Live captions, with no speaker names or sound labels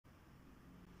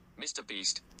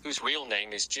MrBeast, whose real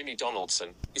name is Jimmy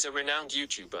Donaldson, is a renowned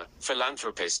YouTuber,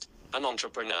 philanthropist, and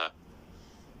entrepreneur.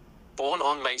 Born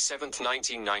on May 7,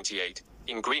 1998,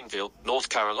 in Greenville, North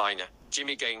Carolina,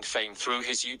 Jimmy gained fame through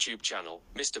his YouTube channel,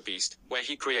 MrBeast, where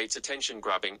he creates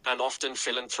attention-grabbing and often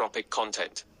philanthropic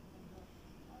content.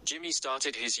 Jimmy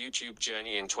started his YouTube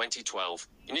journey in 2012,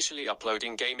 initially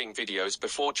uploading gaming videos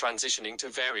before transitioning to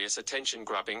various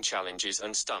attention-grabbing challenges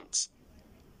and stunts.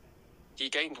 He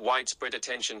gained widespread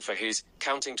attention for his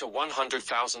 "counting to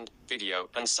 100,000" video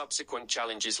and subsequent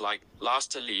challenges like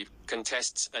 "last to leave"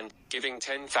 contests and "giving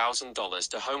 $10,000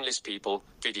 to homeless people"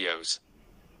 videos.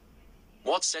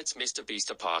 What sets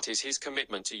MrBeast apart is his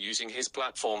commitment to using his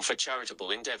platform for charitable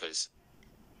endeavors.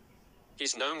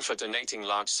 He's known for donating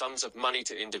large sums of money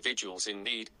to individuals in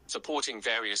need, supporting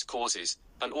various causes,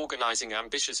 and organizing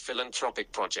ambitious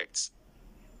philanthropic projects.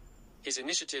 His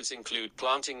initiatives include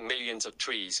planting millions of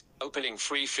trees, opening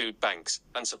free food banks,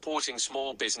 and supporting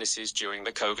small businesses during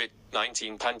the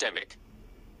COVID-19 pandemic.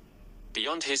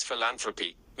 Beyond his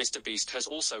philanthropy, MrBeast has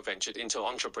also ventured into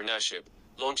entrepreneurship,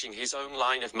 launching his own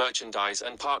line of merchandise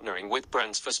and partnering with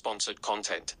brands for sponsored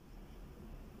content.